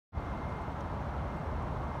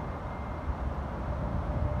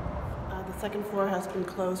second floor has been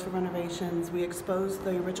closed for renovations. We exposed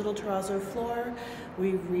the original terrazzo floor.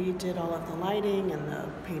 We redid all of the lighting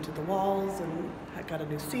and painted the walls and got a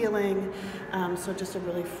new ceiling. So just a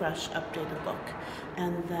really fresh, updated look.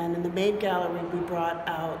 And then in the main gallery, we brought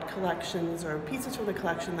out collections or pieces from the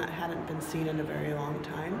collection that hadn't been seen in a very long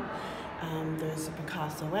time. There's a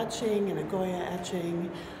Picasso etching and a Goya etching.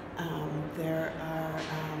 There are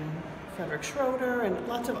Frederick Schroeder and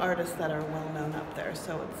lots of artists that are well known up there.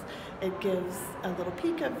 So it gives a little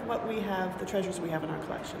peek of what we have, the treasures we have in our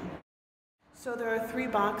collection. So there are 3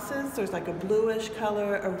 boxes. There's like a bluish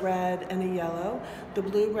color, a red, and a yellow. The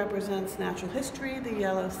blue represents natural history, the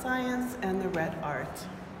yellow science, and the red art.